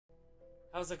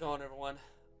How's it going, everyone?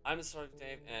 I'm Nostalgic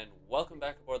Dave, and welcome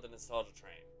back aboard the Nostalgia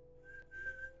Train.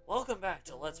 Welcome back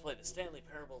to Let's Play the Stanley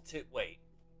Parable 2. Wait.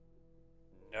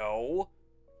 No.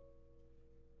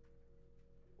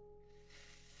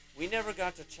 We never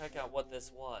got to check out what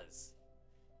this was.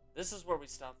 This is where we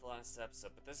stopped the last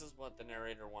episode, but this is what the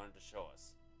narrator wanted to show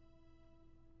us.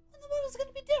 And the one is going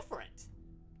to be different.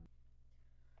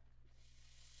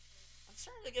 I'm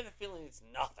starting to get the feeling it's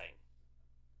nothing.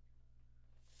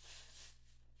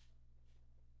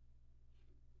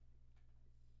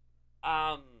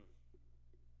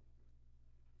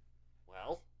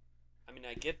 Well, I mean,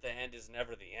 I get the end is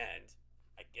never the end.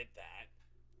 I get that.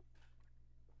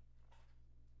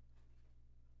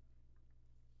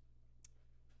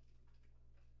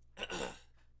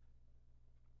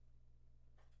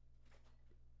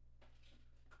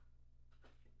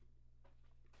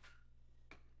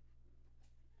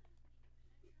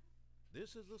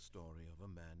 This is the story of a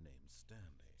man named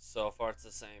Stanley. So far, it's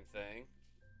the same thing.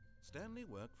 Stanley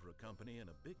worked for a company in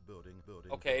a big building.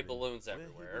 Okay, balloons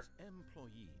everywhere. He was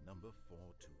employee number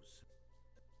 427.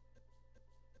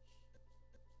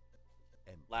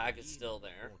 Lag is still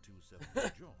there.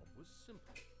 427's job was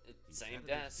simple. Same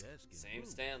desk, same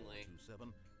Stanley.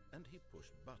 427, and he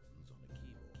pushed buttons on a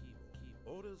keyboard.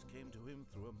 Orders came to him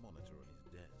through a monitor on his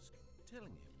desk,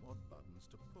 telling him what buttons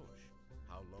to push,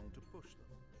 how long to push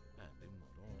them, and in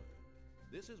what order.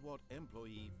 This is what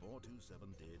employee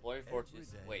 427 did. Employee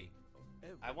 427. Wait,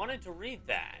 I wanted to read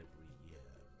that. Every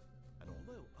year. And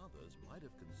although others might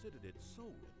have considered it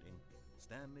soul-lifting,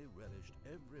 Stanley relished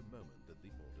every moment that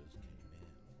the orders came in,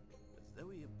 as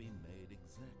though he had been made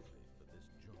exactly for this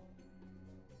job.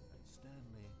 And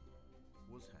Stanley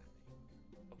was happy.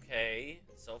 Okay,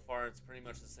 so far it's pretty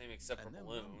much the same except for And then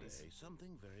balloons. one day,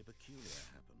 something very peculiar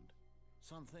happened.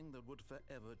 Something that would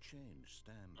forever change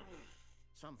Stanley.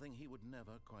 Something he would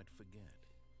never quite forget.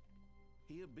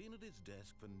 He had been at his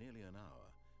desk for nearly an hour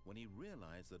when he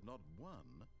realized that not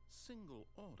one single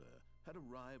order had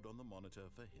arrived on the monitor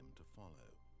for him to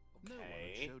follow. No one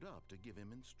had Okay. showed up to give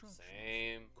him instructions.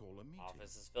 Same. Call a meeting.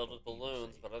 Office is filled with or even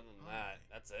balloons, say but other than that, hi.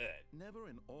 that's it. Never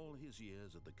in all his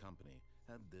years at the company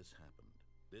had this happened.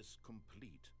 This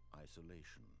complete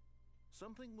isolation.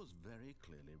 Something was very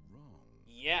clearly wrong.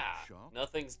 Yeah, Shock,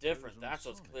 nothing's different. frozen That's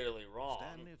what's solid. clearly wrong.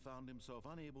 Stanley found himself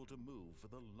unable to move for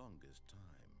the longest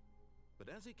time. But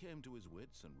as he came to his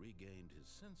wits and regained his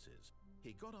senses,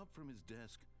 he got up from his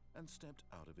desk and stepped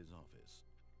out of his office.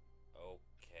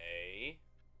 Okay.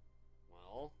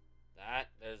 Well,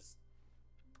 there's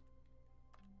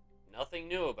nothing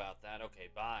new about that. Okay,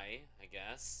 bye, I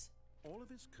guess. All of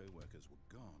his co-workers were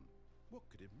gone. What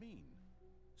could it mean?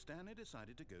 Stanley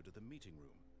decided to go to the meeting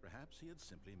room. Perhaps he had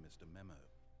simply missed a memo.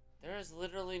 There is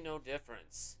literally no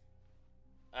difference.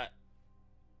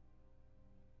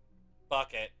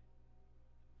 Bucket.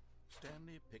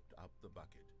 Stanley picked up the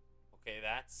bucket. Okay,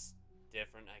 that's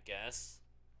different, I guess.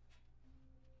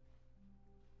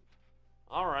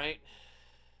 Alright.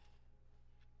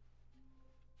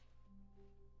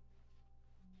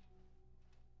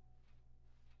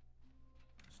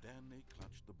 Stanley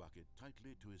clutched the bucket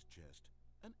tightly to his chest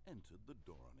and entered the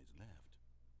door on his left.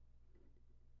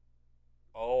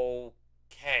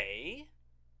 Okay.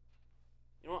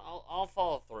 You know what, I'll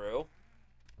follow through.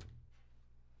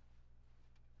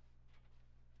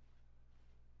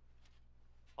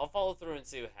 I'll follow through and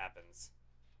see what happens.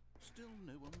 Still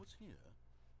no one was here.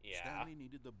 Yeah. Stanley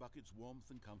needed the bucket's warmth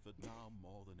and comfort now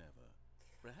more than ever.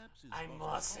 Perhaps his I boss's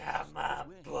must have office my was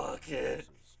where he bucket. had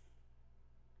his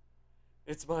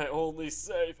It's my only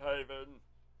safe haven.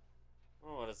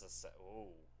 Oh, what does this say? Oh,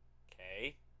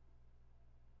 okay.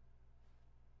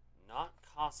 Not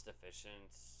cost efficient.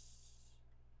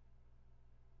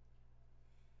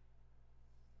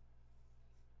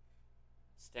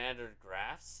 Standard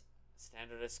graphs?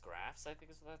 Standardist graphs, I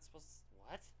think is what that's supposed to...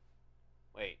 What?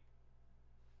 Wait.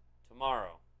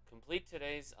 Tomorrow. Complete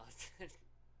today's...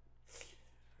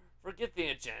 Forget the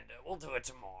agenda. We'll do it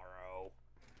tomorrow.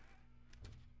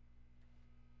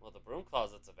 Well, the broom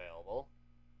closet's available.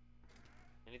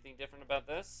 Anything different about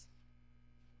this?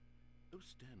 Oh,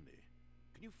 Stanley,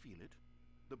 can you feel it?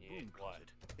 The Yeah, broom what? closet.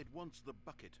 It wants the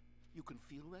bucket. You can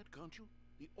feel that, can't you?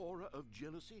 The aura of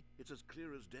jealousy? It's as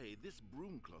clear as day. This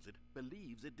broom closet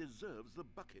believes it deserves the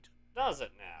bucket. Does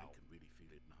it I now? can really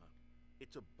feel it now.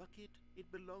 It's a bucket.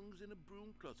 It belongs in a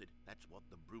broom closet. That's what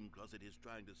the broom closet is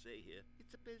trying to say here.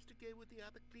 It's supposed to go with the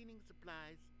other cleaning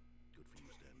supplies. Good for you,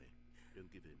 Stanley.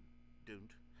 Don't give in.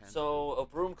 Don't hand So, over. a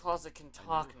broom closet can I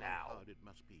talk know how now. hard it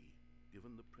must be,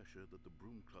 given the pressure that the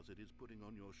broom closet is putting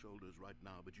on your shoulders right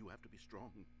now, but you have to be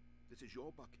strong. This is your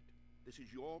bucket. This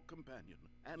is your companion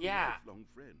and Yeah. lifelong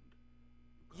friend.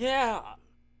 Yeah. Oh,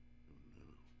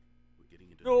 no. We're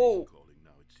getting into No. name calling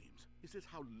now, it seems. Is this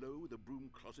how low the broom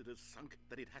closet has sunk,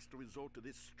 that it has to resort to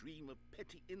this stream of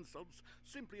petty insults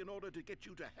simply in order to get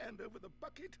you to hand over the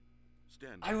bucket?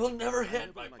 Stanley, I will never I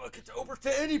hand never my liked bucket this over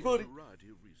business to anybody. for a variety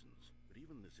of reasons, but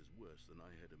even this is worse than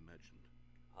I had imagined.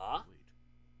 Huh? Wait,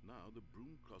 now the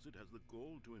broom closet has the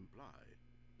gall to imply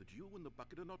that you and the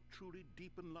bucket are not truly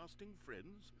deep and lasting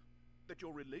friends? That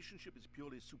your relationship is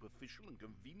purely superficial and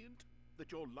convenient?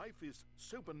 That your life is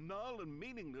so banal and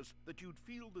meaningless that you'd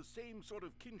feel the same sort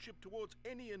of kinship towards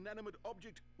any inanimate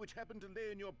object which happened to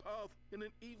lay in your path in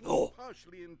an even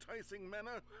partially enticing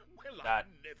manner? Well, I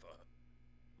never.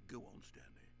 Go on,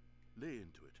 Stanley. Lay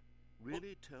into it.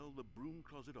 Really tell the broom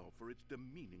closet off for its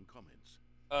demeaning comments.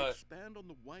 Expand on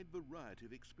the wide variety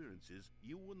of experiences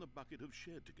you and the bucket have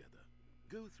shared together.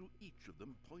 Go through each of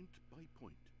them point by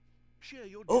point. Share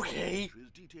your entries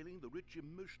detailing the rich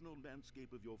emotional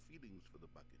landscape of your feelings for the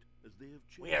bucket as they have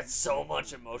changed. We had so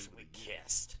much emotion we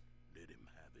kissed. Let him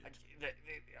have it.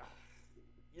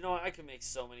 You know what? I can make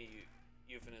so many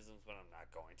euphemisms, but I'm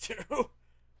not going to.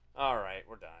 Alright,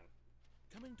 we're done.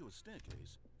 Coming to a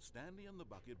staircase, Stanley and the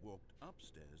bucket walked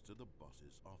upstairs to the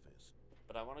boss's office.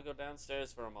 But I want to go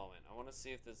downstairs for a moment. I want to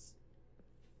see if this...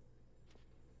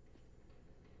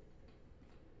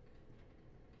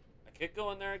 I could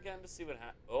go in there again to see what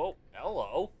happens. Oh,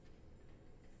 hello.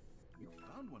 You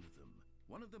found one of them.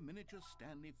 One of the miniature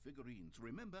Stanley figurines.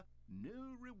 Remember,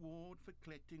 no reward for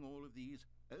collecting all of these.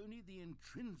 Only the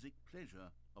intrinsic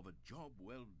pleasure of a job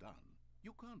well done.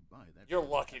 You can't buy that. You're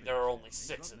lucky there are only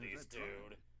 6 of these,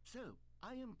 dude. So,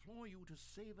 I implore you to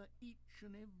savor each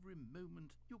and every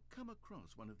moment you come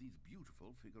across one of these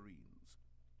beautiful figurines.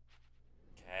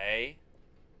 Okay.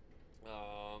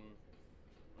 I'm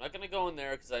not gonna go in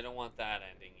there because I don't want that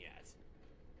ending yet.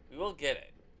 We will get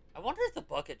it. I wonder if the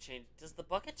bucket change... Does the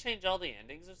bucket change all the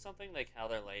endings or something? Like how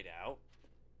they're laid out?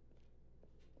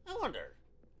 I wonder.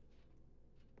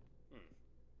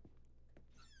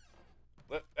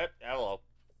 Hello.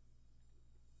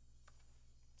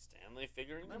 Stanley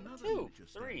figurine number 2,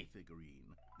 3.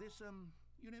 Figurine. This,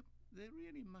 you know, there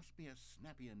really must be a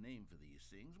snappier name for these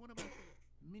things. What about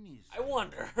minis? I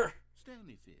wonder.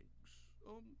 Stanley figs.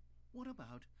 What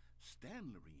about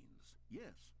Stanlerines?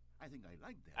 Yes, I think I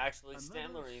like that. Actually,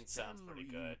 Stanlerine sounds pretty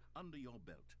good. Under your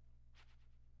belt.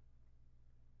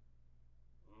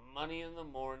 Money in the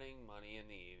morning, money in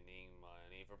the evening,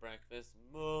 money for breakfast,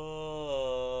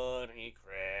 money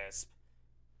crisp.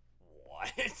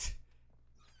 What?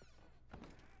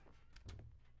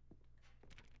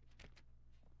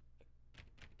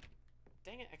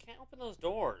 Dang it, I can't open those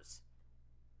doors.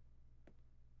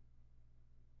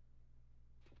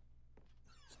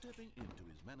 Stepping into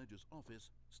his manager's office,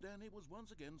 Stanley was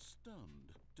once again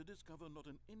stunned to discover not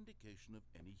an indication of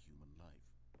any human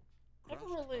life. Never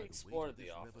really explored the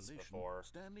office before.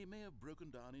 Stanley may have broken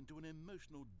down into an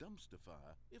emotional dumpster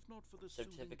fire, if not for the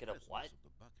certificate of soothing what? presence of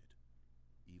the bucket.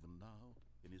 Even now,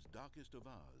 in his darkest of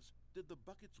hours, did the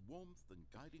bucket's warmth and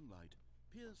guiding light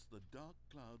pierce the dark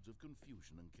clouds of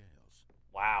confusion and chaos.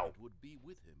 Wow. It would be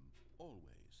with him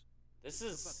always. This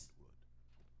The is... bucket would,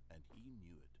 and he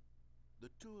knew it.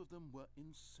 The two of them were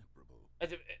inseparable.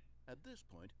 At this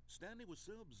point, Stanley was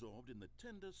so absorbed in the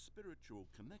tender spiritual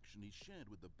connection he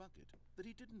shared with the bucket that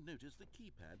he didn't notice the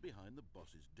keypad behind the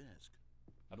boss's desk.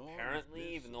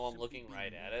 Apparently, even though I'm looking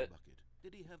right at it, bucket,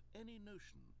 did he have any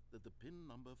notion that the PIN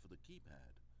number for the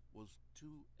keypad was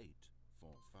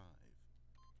 2845?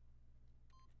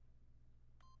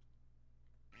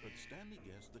 But Stanley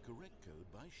guessed the correct code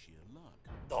by sheer luck.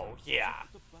 oh yeah,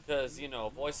 because, you know, a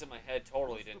voice in my head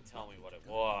totally didn't tell me what it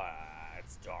was.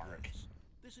 It's dark. Yes,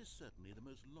 this is certainly the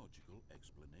most logical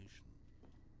explanation.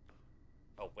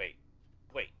 Oh, wait.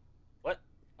 What?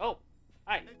 Oh,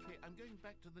 hi. Okay, I'm going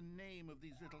back to the name of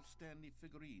these little Stanley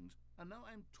figurines, and now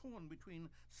I'm torn between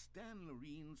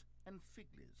Stanlerines and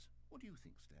Figlies. What do you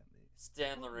think, Stanley?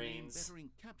 Stanlerines. Better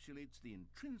encapsulates the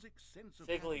intrinsic sense of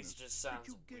Figlies just sounds that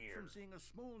you get weird. from seeing a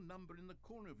small number in the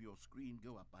corner of your screen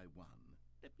go up by 1.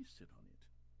 Let me sit on it.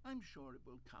 I'm sure it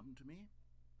will come to me.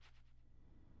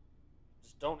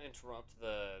 Just don't interrupt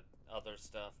the other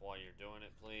stuff while you're doing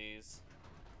it, please.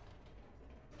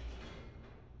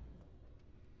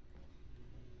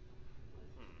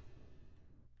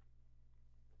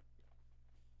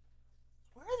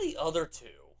 Where are the other 2?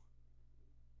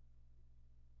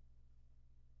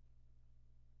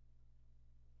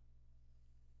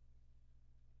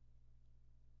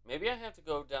 Maybe I have to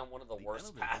go down one of the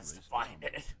worst paths to find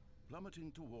it.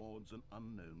 Plummeting towards an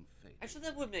unknown fate. Actually,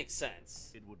 that would make sense.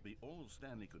 It would be all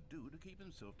Stanley could do to keep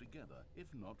himself together, if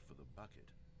not for the bucket.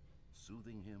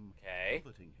 Soothing him,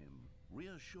 comforting him,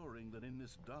 reassuring that in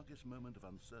this darkest moment of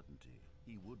uncertainty,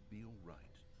 he would be all right.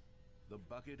 The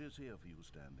bucket is here for you,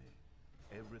 Stanley.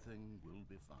 Everything will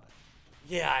be fine.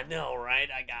 Yeah, I know, right?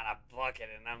 I got a bucket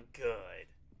and I'm good.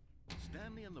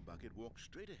 Stanley and the bucket walked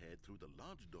straight ahead through the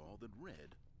large door that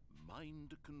read,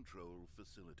 Mind Control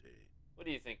Facility. What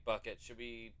do you think, Bucket? Should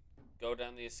we go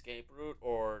down the escape route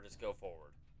or just go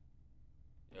forward?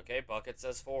 Okay, Bucket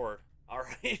says forward.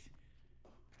 Alright.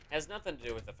 Has nothing to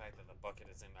do with the fact that the bucket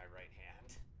is in my right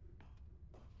hand.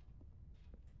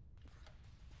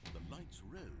 The lights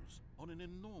rose on an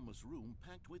enormous room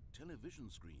packed with television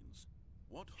screens.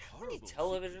 What How many horrible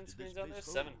television secret did screens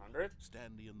this are there? place hold? 700?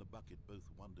 Stanley and the bucket both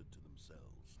wondered to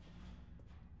themselves.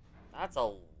 That's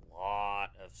a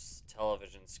lot of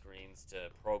television screens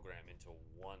to program into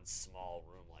one small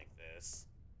room like this.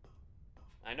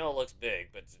 I know it looks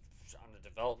big, but on the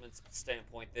development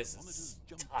standpoint, this is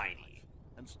tiny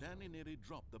And Stanley nearly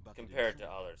dropped the bucket compared in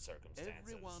to other circumstances.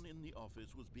 Everyone in the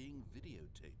office was being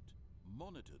videotaped,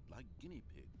 monitored like guinea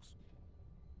pigs.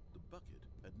 The bucket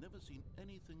had never seen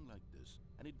anything like this,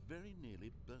 and it very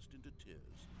nearly burst into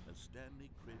tears as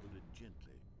Stanley cradled it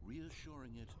gently,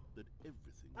 reassuring it that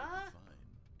everything would be fine.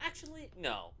 Actually,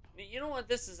 no. You know what?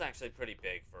 This is actually pretty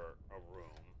big for a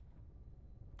room,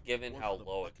 given how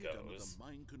low it goes. Was the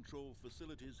mind control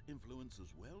facility's influence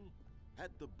as well? Had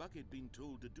the bucket been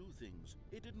told to do things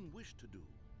it didn't wish to do?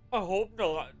 I hope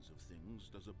not. Of things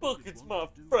does a Bucket's my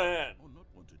want to do friend. or not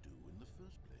want to do in the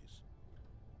first place?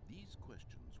 These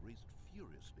questions raced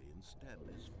furiously in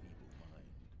Stanley's feeble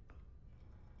mind.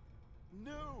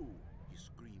 No! He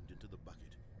screamed into the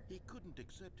bucket. He couldn't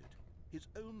accept it. His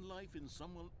own life in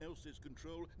someone else's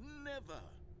control, never!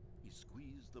 He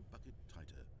squeezed the bucket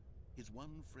tighter. His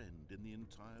one friend in the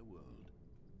entire world.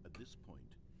 At this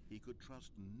point, he could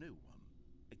trust no one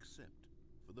except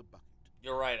for the bucket.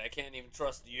 You're right, I can't even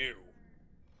trust you.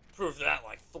 Proved that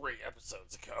like 3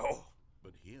 episodes ago.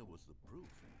 But here was the proof.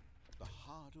 The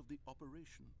heart of the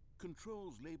operation.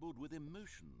 Controls labeled with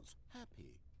emotions.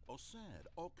 Happy, or sad,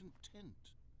 or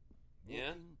content. Yeah?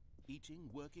 Walking, eating,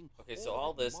 working. Okay, so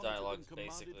all this monitored dialogue and is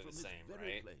commanded basically from the this same,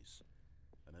 very right? place.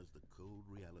 And as the cold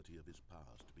reality of his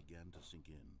past began to sink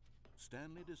in,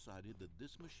 Stanley decided that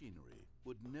this machinery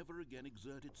would never again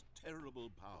exert its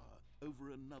terrible power over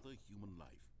another human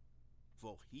life.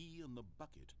 For he and the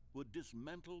bucket would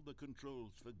dismantle the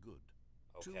controls for good.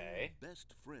 Okay. Two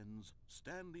best friends,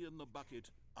 Stanley and the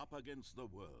bucket, up against the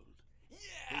world. They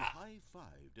Yeah!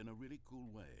 high-fived in a really cool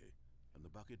way, and the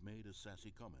bucket made a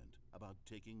sassy comment about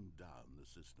taking down the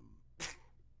system.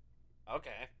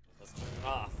 Okay, let's turn it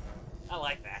off. I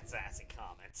like that sassy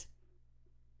comment.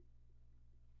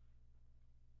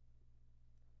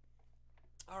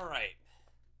 Alright.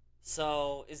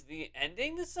 So, is the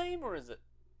ending the same, or is it...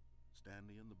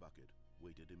 Stanley and the bucket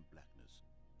waited in blackness.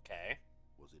 Okay.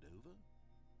 Was it over?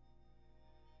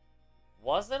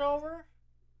 Was it over?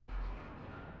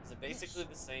 Is it basically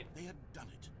Yes, the same? They had done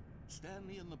it.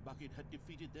 Stanley and the bucket had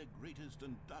defeated their greatest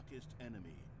and darkest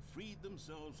enemy, freed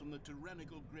themselves from the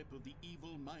tyrannical grip of the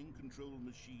evil mind control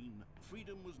machine.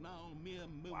 Freedom was now mere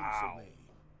moments away.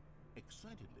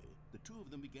 Excitedly, the two of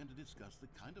them began to discuss the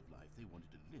kind of life they wanted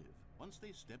to live once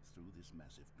they stepped through this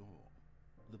massive door.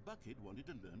 The bucket wanted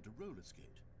to learn to roller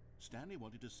skate. Stanley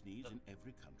wanted to sneeze in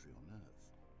every country on Earth.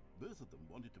 Both of them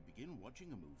wanted to begin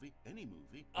watching a movie, any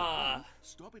movie, but then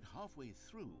stop it halfway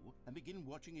through and begin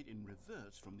watching it in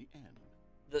reverse from the end.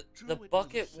 The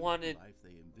bucket it was a wanted... life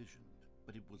they envisioned,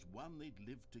 but it was one they'd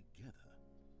live together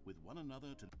with one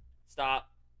another to...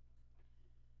 Stop.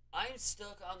 I'm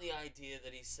stuck on the idea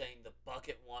that he's saying the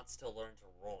bucket wants to learn to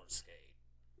roller skate.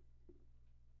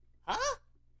 Huh?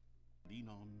 lean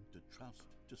on, to trust,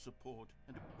 to support,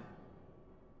 and to...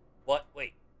 What?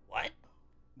 Wait, what?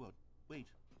 What? Wait.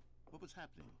 What was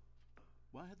happening?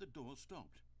 Why had the door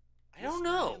stopped? I don't Was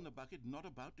know. Stanley and the bucket not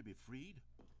about to be freed?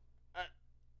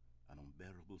 An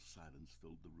unbearable silence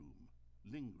filled the room,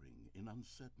 lingering in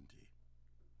uncertainty.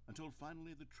 Until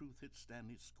finally the truth hit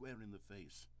Stanley square in the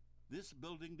face. This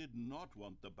building did not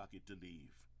want the bucket to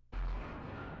leave.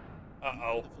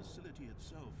 Uh-oh. Even the facility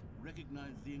itself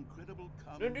recognized the incredible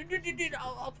calm. No,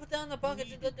 I'll put down the bucket.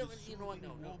 You know what?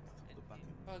 No. The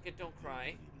bucket. Bucket, don't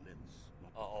cry. Lens,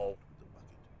 not Uh-oh. the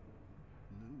bucket.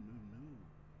 No.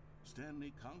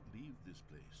 Stanley can't leave this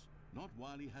place. Not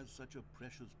while he has such a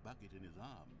precious bucket in his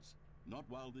arms. Not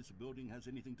while this building has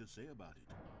anything to say about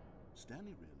it.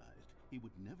 Stanley realized he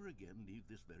would never again leave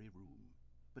this very room.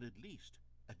 But at least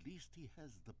he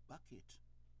has the bucket.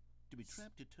 To be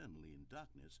trapped eternally in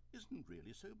darkness isn't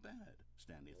really so bad,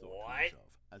 Stanley thought to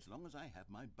himself. As long as I have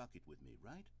my bucket with me,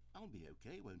 right? I'll be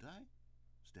okay, won't I?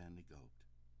 Stanley gulped.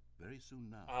 Very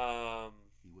soon now,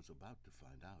 he was about to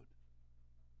find out.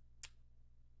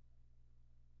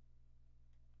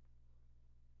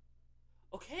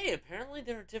 Okay, apparently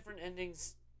there are different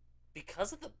endings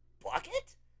because of the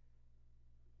bucket?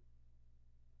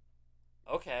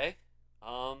 Okay.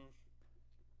 Um.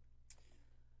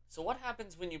 So what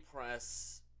happens when you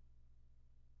press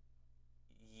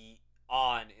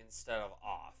on instead of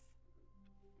off?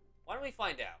 Why don't we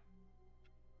find out?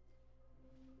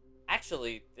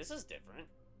 Actually, this is different.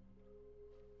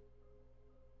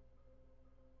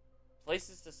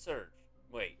 Places to search.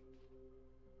 Wait.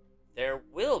 There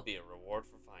will be a reward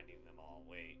for finding them all.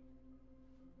 Wait.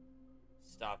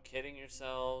 Stop kidding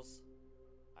yourselves.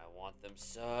 I want them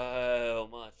so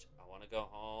much. I want to go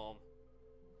home.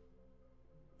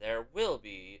 There will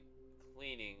be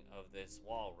cleaning of this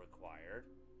wall required.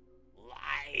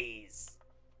 Lies!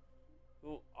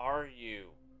 Who are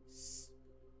you?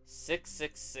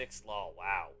 666 lol.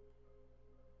 Wow.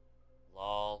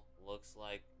 Lol. Looks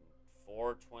like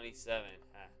 427.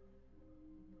 Huh.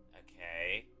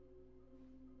 Okay.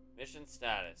 Mission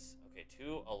status. Okay,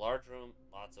 2, a large room,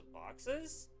 lots of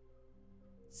boxes?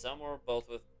 Some or both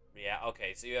with... Yeah,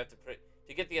 okay, so you have to...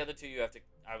 To get the other 2, you have to...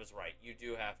 I was right. You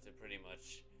do have to pretty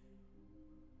much...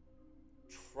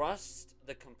 trust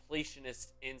the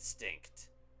completionist instinct.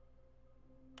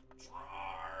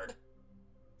 Trard.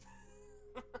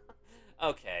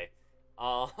 Okay.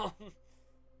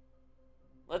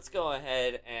 Let's go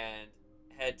ahead and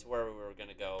head to where we were going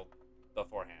to go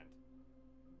beforehand.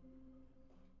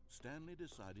 Stanley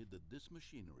decided that this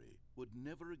machinery would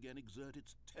never again exert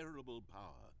its terrible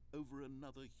power over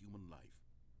another human life.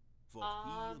 For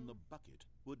he and the bucket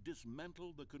would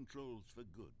dismantle the controls for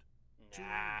good.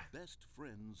 Nah. Two best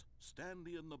friends,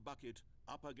 Stanley and the bucket,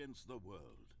 up against the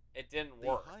world. It didn't They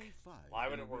work. high-fived Why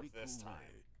would in it a work really this cool time?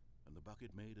 way, and the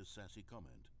bucket made a sassy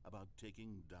comment about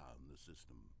taking down the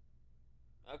system.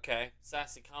 Okay,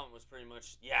 sassy comment was pretty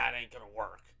much, yeah, it ain't gonna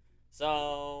work.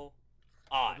 So,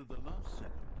 on. But at the last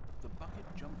second, the bucket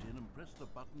jumped in and pressed the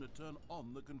button to turn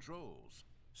on the controls.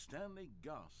 Stanley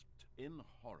gasped in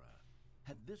horror.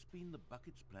 Had this been the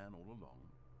bucket's plan all along?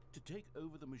 To take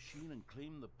over the machine and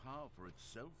claim the power for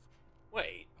itself?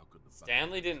 Wait, How could the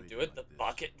Stanley didn't do it, the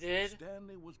bucket did?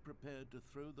 Stanley was prepared to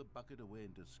throw the bucket away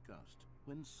in disgust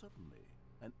when suddenly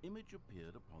an image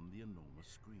appeared upon the enormous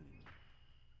screen.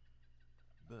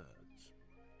 Birds.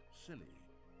 Silly,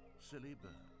 silly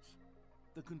birds.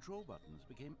 The control buttons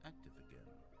became active again.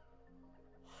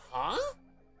 Huh?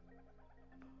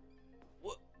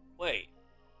 What? Wait.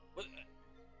 What?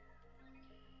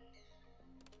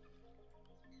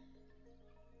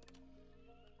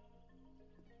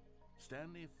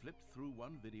 Stanley flipped through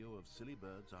one video of silly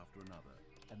birds after another,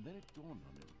 and then it dawned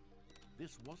on him.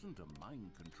 This wasn't a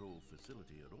mind control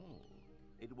facility at all.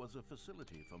 It was a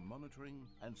facility for monitoring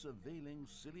and surveilling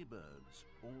silly birds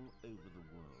all over the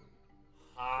world.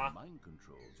 Huh? The mind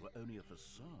controls were only a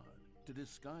facade to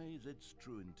disguise its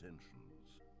true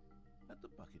intentions. Had the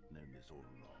bucket known this all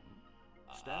along?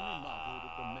 Stanley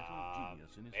marveled at the metal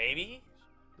genius in his maybe?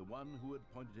 hands, the one who had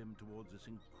pointed him towards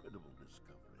this incredible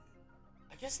discovery.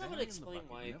 I guess that would Stanley and the explain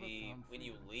bucket why never found when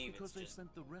you freedom leave, because it's they just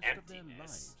spent the rest of their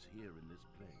emptiness. lives here in this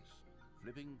place,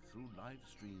 flipping through live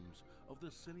streams of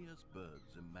the silliest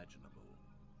birds imaginable.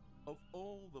 Of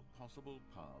all the possible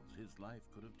paths his life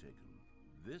could have taken,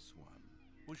 this one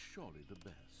was surely the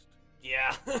best.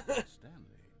 Yeah.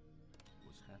 Stanley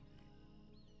was happy.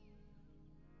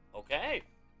 Okay.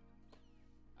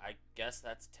 I guess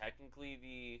that's technically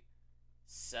the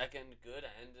second good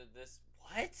end of this.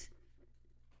 What?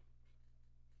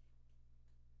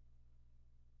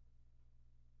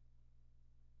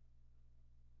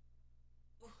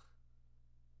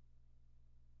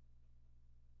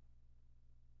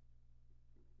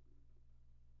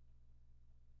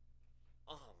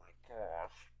 Oh my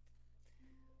gosh.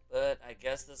 But I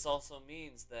guess this also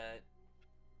means that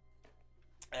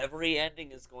every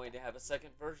ending is going to have a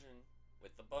second version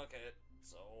with the bucket.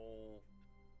 So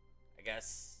I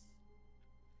guess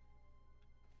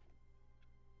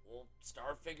we'll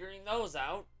start figuring those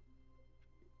out.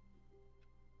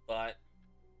 But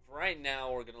for right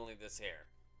now, we're gonna leave this here.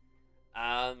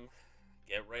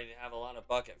 Get ready to have a lot of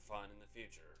bucket fun in the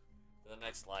future for the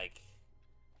next, like,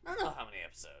 I don't know how many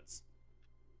episodes.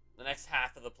 The next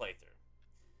half of the playthrough.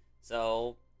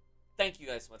 So, thank you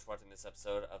guys so much for watching this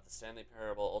episode of the Stanley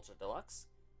Parable Ultra Deluxe.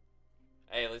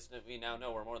 Hey, at least we now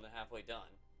know we're more than halfway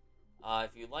done.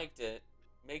 If you liked it,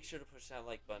 make sure to push that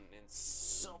like button in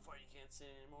so far you can't see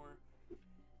it anymore.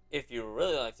 If you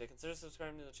really liked it, consider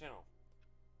subscribing to the channel.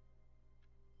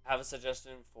 Have a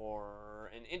suggestion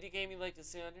for an indie game you'd like to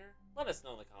see on here? Let us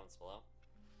know in the comments below.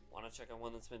 Want to check out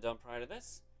one that's been done prior to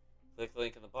this? Click the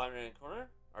link in the bottom right hand corner.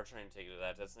 Our train will take you to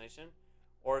that destination.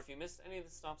 Or if you missed any of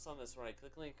the stops on this ride,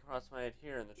 click the link across my head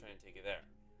here and the train will take you there.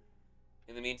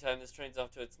 In the meantime, this train's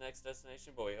off to its next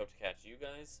destination, but we hope to catch you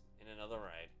guys in another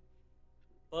ride.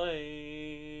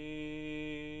 Bye!